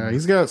either. Yeah,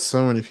 he's got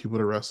so many people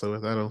to wrestle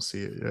with. I don't see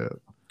it yet.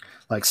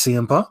 Like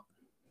CM Punk.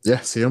 Yeah,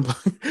 CM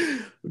Punk.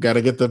 We got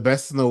to get the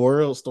best in the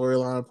world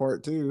storyline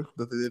part 2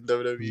 that they did in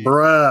WWE.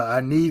 Bruh,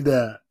 I need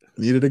that.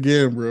 Need it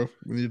again, bro.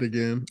 We need it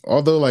again.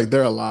 Although, like,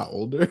 they're a lot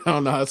older. I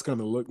don't know how it's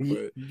gonna look,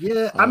 but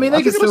yeah, I mean,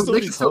 they can still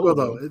go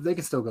though. They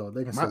can still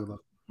go.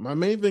 My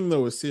main thing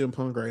though with CM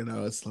Punk right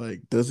now, it's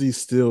like, does he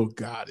still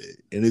got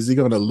it, and is he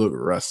gonna look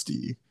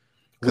rusty?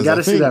 We got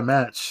to see that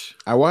match.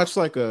 I watched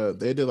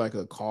they did like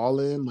a call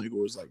in, like it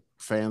was like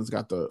fans,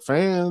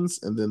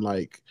 and then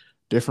like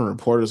different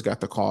reporters got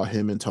to call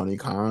him and Tony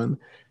Khan.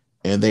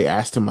 And they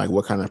asked him, like,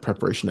 what kind of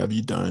preparation have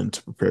you done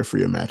to prepare for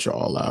your match at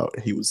All Out?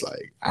 And he was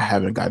like, I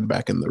haven't gotten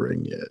back in the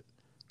ring yet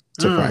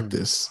to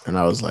practice. And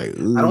I was like,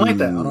 ooh. I don't like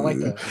that.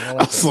 I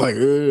was like,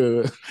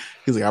 ugh.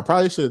 He's like, I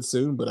probably should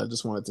soon, but I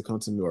just wanted to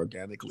come to me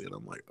organically. And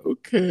I'm like,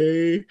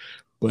 okay.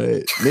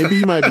 But maybe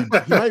he might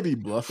be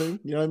bluffing.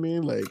 You know what I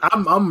mean? Like,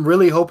 I'm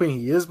really hoping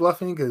he is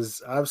bluffing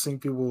because I've seen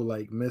people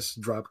like miss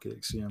drop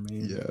kicks. You know what I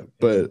mean? Yeah,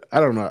 but I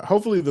don't know.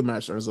 Hopefully the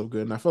match turns up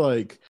good, and I feel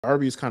like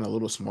RB is kind of a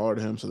little smaller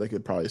to him, so they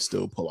could probably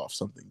still pull off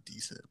something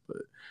decent.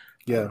 But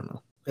yeah, I don't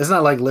know. It's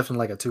not like lifting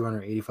like a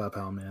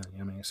 285-pound man. You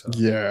know what I mean? So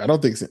yeah, I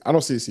don't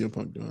see CM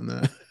Punk doing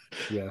that.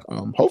 Yeah.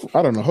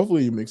 I don't know.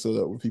 Hopefully he mix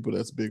it up with people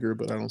that's bigger,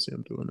 but I don't see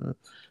him doing that.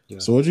 Yeah.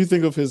 So what do you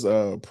think of his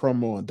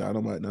promo on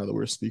Dynamite now that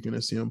we're speaking of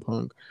CM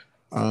Punk?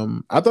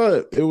 I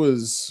thought it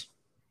was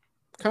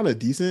kind of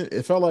decent.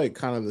 It felt like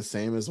kind of the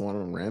same as the one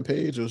on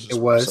Rampage. It was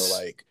so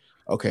like,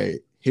 okay,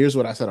 here's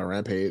what I said on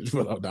Rampage,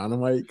 but on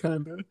Dynamite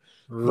kind of.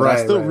 But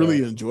I still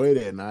really enjoyed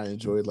it, and I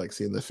enjoyed like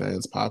seeing the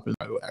fans popping,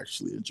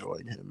 actually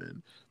enjoying him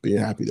and being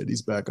happy that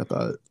he's back. I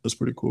thought it was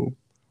pretty cool.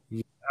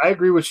 Yeah, I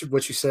agree with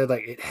what you said.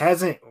 Like it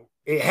hasn't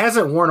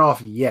worn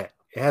off yet.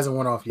 It hasn't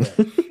worn off yet,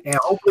 and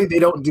hopefully they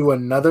don't do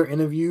another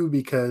interview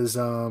because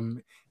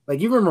like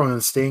you remember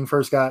when Sting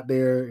first got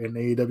there in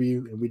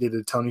AEW and we did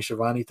the Tony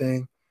Schiavone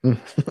thing, and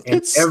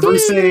every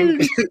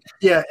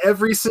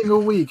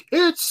single week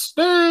it's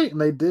Sting,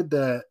 and they did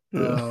that,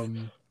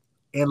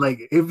 and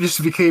like it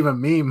just became a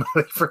meme.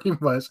 Like, pretty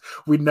much,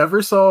 we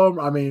never saw him.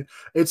 I mean,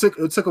 it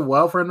took a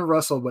while for him to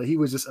wrestle, but he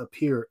would just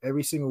appear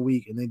every single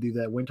week, and they do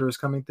that Winter is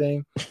Coming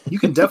thing. You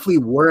can definitely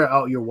wear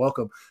out your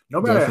welcome,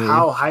 no matter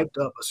how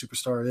hyped up a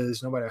superstar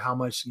is, no matter how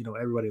much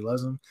everybody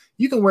loves him.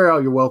 You can wear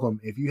out your welcome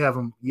if you have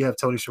him. You have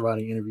Tony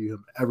Schiavone interview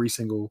him every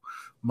single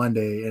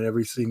Monday and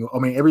every single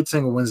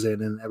Wednesday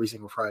and then every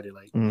single Friday.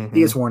 Like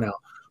he gets worn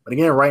out. But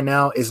again, right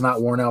now it's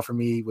not worn out for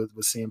me with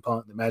CM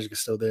Punk. The magic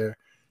is still there.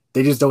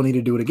 They just don't need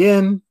to do it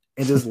again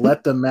and just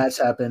let the match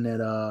happen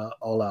at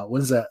All Out.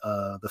 When's that?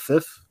 The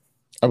 5th?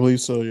 I believe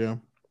so, yeah.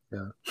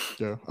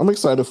 Yeah. I'm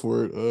excited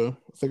for it. I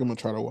think I'm gonna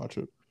try to watch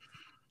it.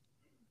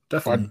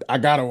 Definitely. I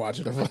gotta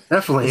watch it.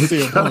 Definitely.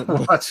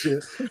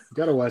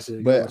 Gotta watch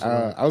it. But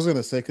I was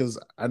gonna say, because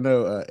I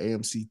know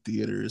AMC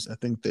Theaters, I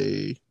think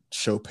they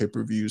show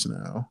pay-per-views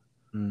now.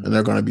 And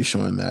they're gonna be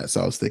showing that.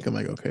 So I was thinking,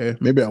 like, okay,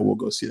 maybe I will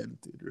go see that in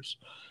theaters.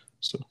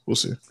 So we'll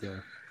see. Yeah.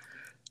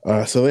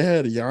 So they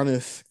had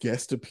Giannis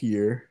guest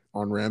appear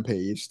on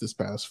Rampage this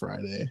past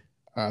Friday.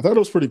 I thought it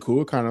was pretty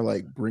cool, kind of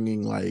like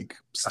bringing like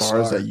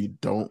stars that you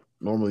don't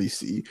normally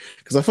see.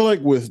 Because I feel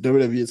like with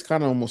WWE, it's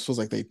kind of almost feels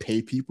like they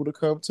pay people to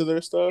come to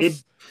their stuff.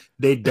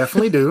 They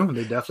definitely do.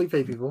 They definitely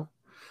pay people.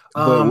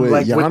 But with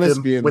like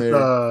Giannis being there,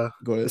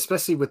 go ahead.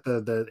 Especially with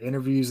the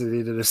interviews that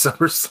they did at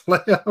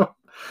SummerSlam.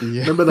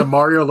 Yeah. Remember the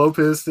Mario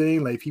Lopez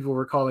thing? Like people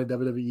were calling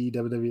WWE,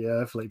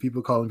 WWF, like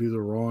people calling people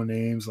the wrong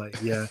names. Like,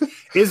 yeah,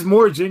 it's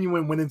more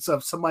genuine when it's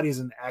somebody's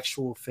an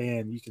actual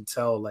fan. You can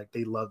tell like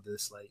they love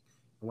this. Like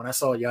when I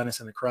saw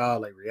Giannis in the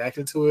crowd, like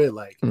reacting to it,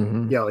 like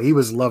yo, he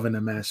was loving the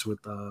match with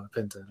Penta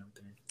and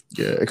everything.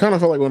 Yeah, it kind of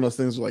felt like one of those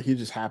things where like he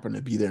just happened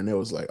to be there and it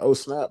was like, oh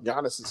snap,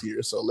 Giannis is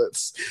here. So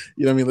let's,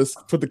 let's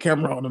put the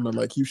camera on him and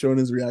like keep showing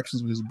his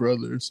reactions with his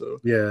brother. So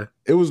yeah,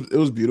 it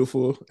was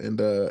beautiful. And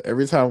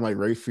every time like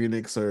Ray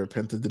Phoenix or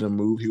Penta did a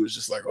move, he was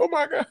just like, oh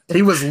my God.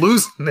 He was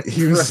losing it.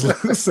 He was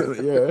losing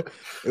it. Yeah.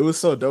 It was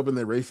so dope. And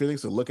then Ray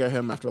Phoenix would look at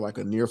him after like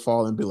a near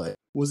fall and be like,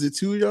 was it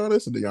 2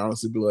 Giannis? And then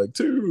Giannis would be like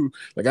 2.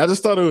 Like I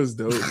just thought it was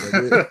dope.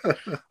 Like,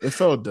 it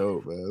felt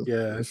dope, man.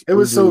 Yeah. It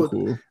was so really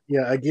cool.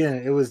 Yeah,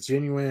 again, it was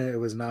genuine. It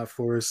was not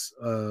forced.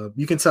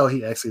 You can tell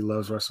he actually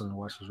loves wrestling and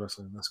watches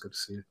wrestling. That's good to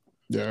see.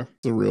 Yeah,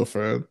 it's a real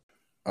fan.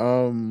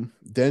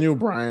 Daniel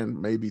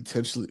Bryan may be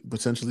potentially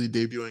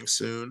debuting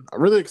soon.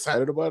 I'm really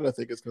excited about it. I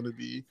think it's going to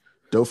be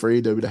dope for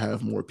AEW to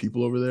have more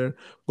people over there.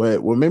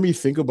 But what made me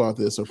think about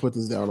this or put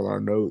this down on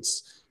our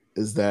notes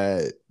is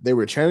that they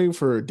were chanting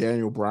for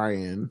Daniel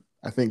Bryan,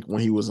 I think,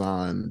 when he was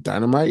on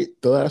Dynamite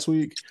the last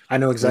week. I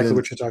know exactly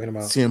what you're talking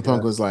about. CM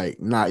Punk was like,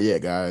 not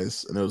yet,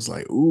 guys. And it was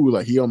like, ooh,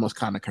 like he almost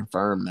kind of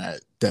confirmed that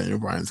Daniel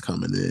Bryan's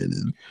coming in.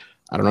 And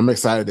I don't know, I'm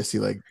excited to see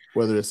like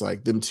whether it's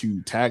like them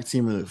two tag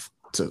teaming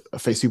to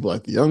face people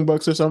like the Young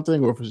Bucks or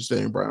something, or if it's just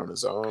Daniel Bryan on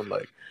his own.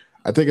 Like,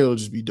 I think it'll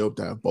just be dope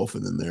to have both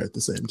of them there at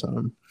the same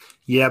time.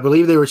 Yeah, I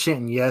believe they were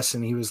chanting yes,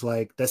 and he was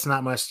like, "That's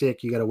not my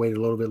stick. You got to wait a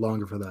little bit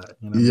longer for that."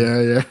 You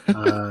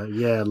know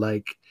Yeah.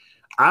 Like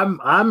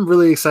I'm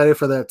really excited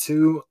for that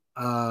too.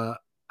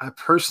 I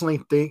personally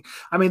think,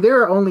 I mean,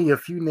 there are only a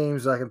few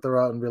names I can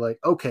throw out and be like,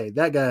 okay,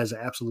 that guy is an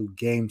absolute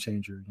game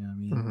changer. You know what I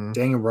mean? Mm-hmm.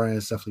 Daniel Bryan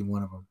is definitely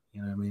one of them.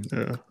 You know what I mean?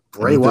 Yeah.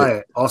 Bray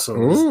Wyatt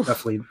also is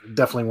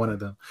definitely one of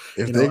them.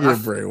 If they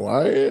get Bray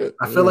Wyatt,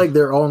 I feel like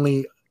they're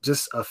only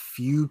just a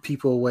few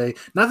people away.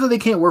 Not that they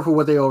can't work with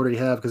what they already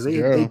have, because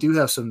they do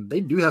have some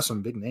big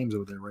names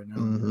over there right now.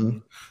 Mm-hmm. You know what I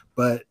mean?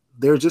 But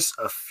they're just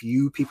a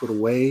few people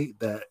away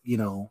that, you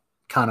know,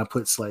 kind of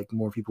puts like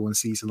more people in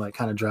seats and like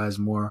kind of drives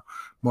more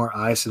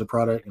eyes to the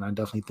product. And I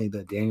definitely think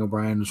that Daniel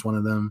Bryan is one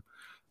of them.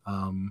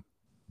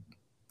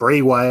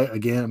 Bray Wyatt,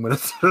 again, I'm going to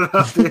throw it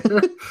out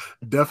there.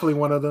 Definitely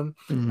one of them.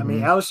 Mm-hmm. I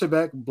mean,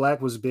 Aleister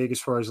Black was big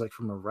as far as like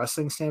from a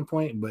wrestling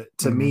standpoint, but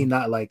to me,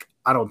 not like,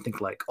 I don't think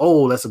like,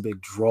 oh, that's a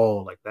big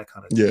draw, like that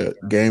kind of thing. You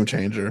know? Game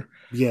changer.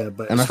 Yeah,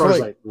 but as far as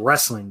like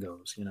wrestling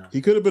goes, you know,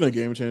 he could have been a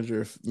game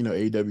changer if, you know,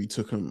 AEW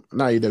took him,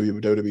 not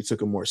AEW, but WWE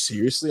took him more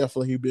seriously. I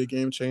feel like he'd be a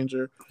game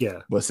changer. Yeah.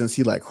 But since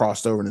he like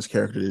crossed over and his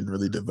character didn't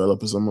really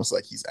develop, it's almost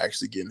like he's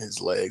actually getting his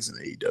legs in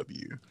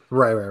AEW.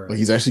 Right. Like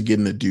he's actually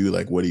getting to do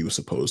like what he was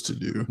supposed to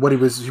do. What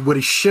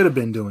he should have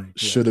been doing.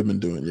 Should have been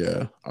doing,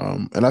 yeah.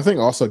 And I think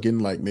also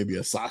getting like maybe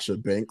a Sasha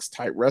Banks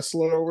type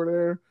wrestler over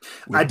there.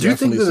 I do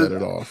think set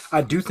it off.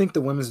 I do think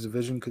the women's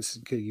division could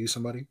use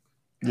somebody.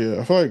 Yeah,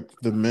 I feel like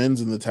the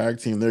men's and the tag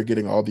team, they're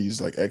getting all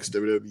these like ex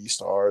WWE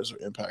stars or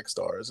Impact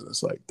stars, and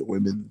it's like the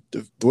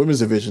women's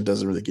division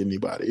doesn't really get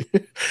anybody.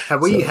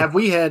 Have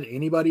we had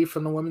anybody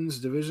from the women's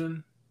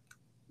division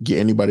get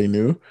anybody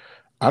new?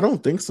 I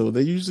don't think so.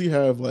 They usually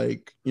have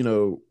like, you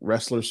know,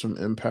 wrestlers from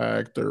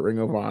Impact or Ring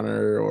of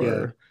Honor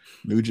or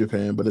New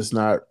Japan, but it's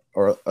not,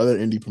 or other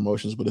indie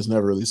promotions, but it's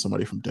never really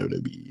somebody from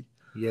WWE.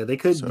 Yeah, they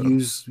could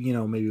use, you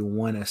know, maybe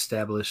one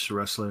established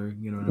wrestler,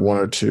 you know, one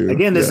or two.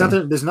 Again, there's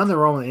nothing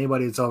wrong with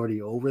anybody that's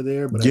already over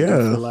there, but I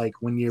feel like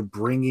when you're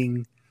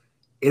bringing,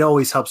 it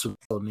always helps with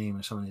a name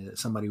or something that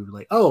somebody would be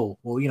like, oh,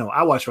 well, you know,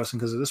 I watch wrestling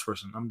because of this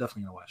person. I'm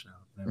definitely gonna watch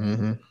now. You know what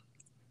I mean?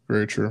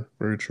 Very true.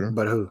 Very true.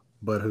 But who?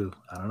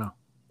 I don't know.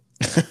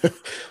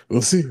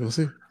 We'll see.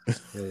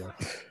 Yeah.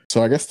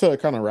 So I guess to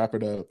kind of wrap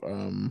it up,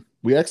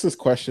 we asked this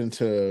question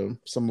to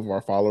some of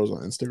our followers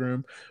on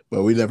Instagram,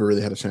 but we never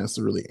really had a chance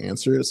to really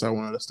answer it. So I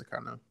wanted us to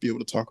kind of be able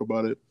to talk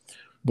about it.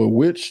 But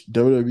which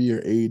WWE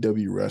or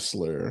AEW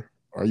wrestler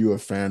are you a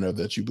fan of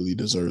that you believe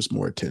deserves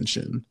more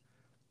attention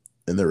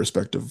in their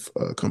respective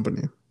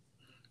company?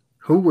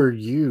 Who were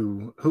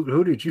you?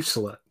 Who did you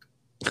select?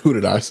 Who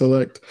did I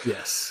select?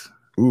 Yes.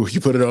 Ooh,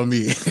 you put it on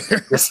me. You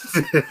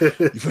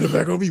put it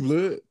back on me,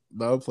 blood.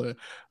 No, I'm playing.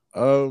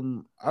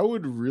 I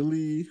would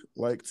really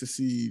like to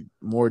see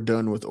more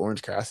done with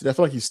Orange Cassidy. I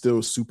feel like he's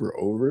still super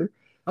over.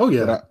 Oh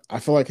yeah. But I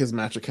feel like his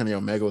match with Kenny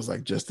Omega was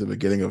like just the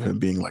beginning of him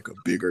being like a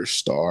bigger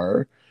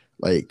star.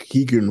 Like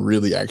he can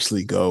really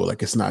actually go.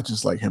 Like it's not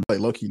just like him like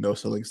low-key no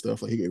selling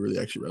stuff. Like he can really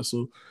actually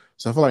wrestle.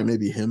 So I feel like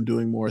maybe him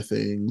doing more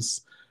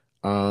things.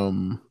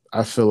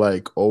 I feel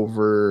like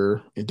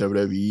over in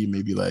WWE,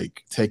 maybe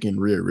like taking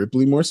Rhea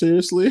Ripley more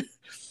seriously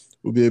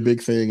would be a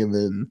big thing. And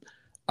then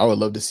I would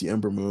love to see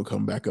Ember Moon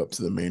come back up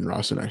to the main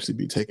roster and actually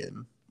be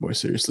taken more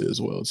seriously as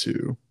well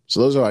too. So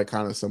those are like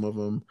kind of some of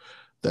them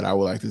that I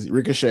would like to see.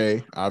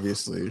 Ricochet,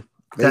 obviously.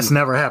 That's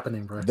never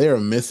happening, bro. They are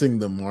missing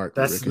the mark.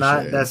 That's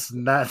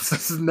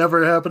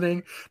never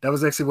happening. That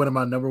was actually one of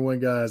my number one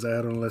guys I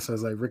had on the list. I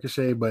was like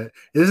Ricochet, but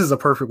this is a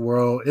perfect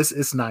world.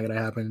 It's not gonna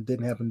happen. It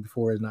didn't happen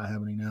before. It's not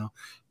happening now.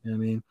 You know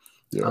what I mean?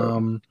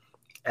 Yeah.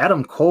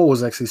 Adam Cole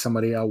was actually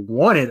somebody I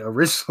wanted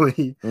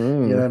originally, you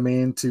know what I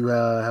mean, to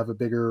have a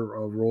bigger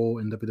role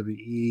in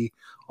WWE.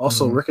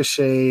 Also,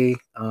 Ricochet.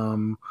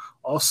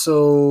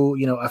 Also,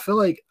 you know, I feel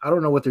like I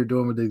don't know what they're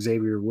doing with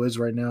Xavier Woods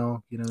right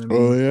now. You know what I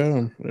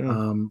mean? Oh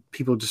yeah.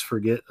 People just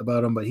forget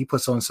about him, but he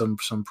puts on some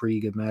pretty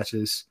good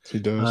matches. He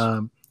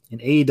does. In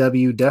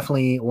AEW,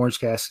 definitely Orange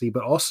Cassidy,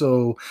 but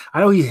also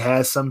I know he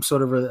has some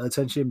sort of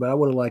attention, but I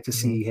would have liked to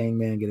see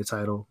Hangman get a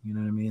title. You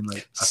know what I mean?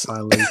 Like I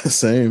finally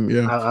same,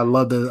 yeah. I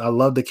love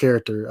the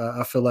character.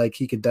 I feel like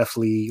he could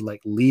definitely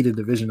like lead a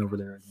division over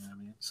there. You know what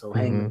I mean? So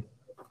Hangman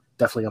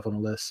definitely up on the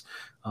list.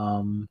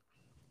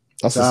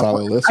 That's a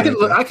solid list.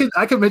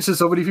 I could mention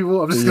so many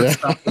people. I'm just gonna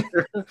stop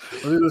there. I'm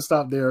just gonna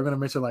stop there. I'm gonna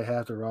mention like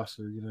half the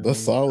roster. You know, that's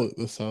solid.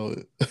 That's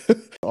solid.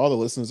 All the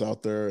listeners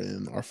out there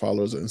and our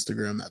followers on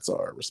Instagram, that's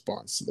our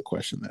response to the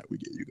question that we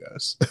get you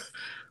guys.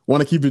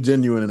 Want to keep it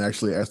genuine and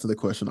actually answer the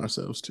question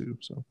ourselves too.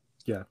 So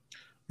yeah,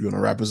 you want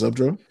to wrap us up,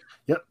 Joe?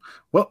 Yep.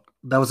 Well,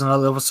 that was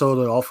another episode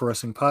of the All for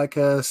Wrestling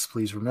Podcast.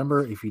 Please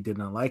remember, if you did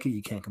not like it,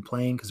 you can't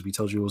complain because we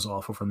told you it was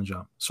awful from the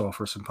jump. So All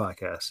for Wrestling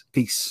Podcast.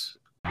 Peace.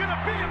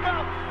 Gonna be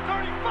about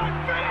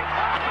 35 feet.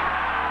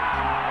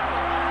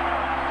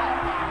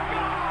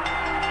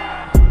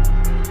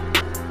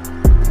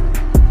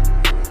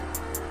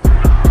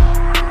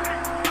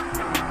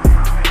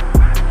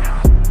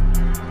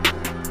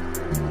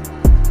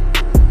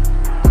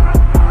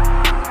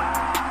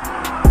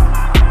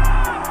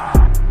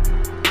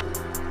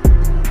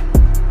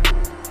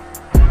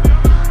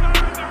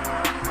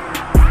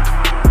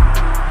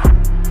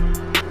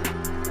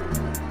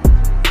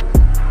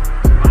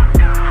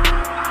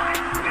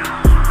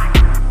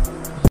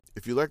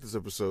 you like this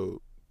episode,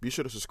 be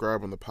sure to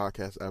subscribe on the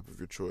podcast app of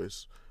your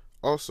choice.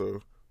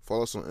 Also,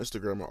 follow us on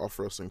Instagram at Off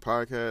Wrestling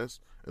Podcast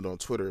and on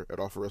Twitter at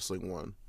Off Wrestling 1.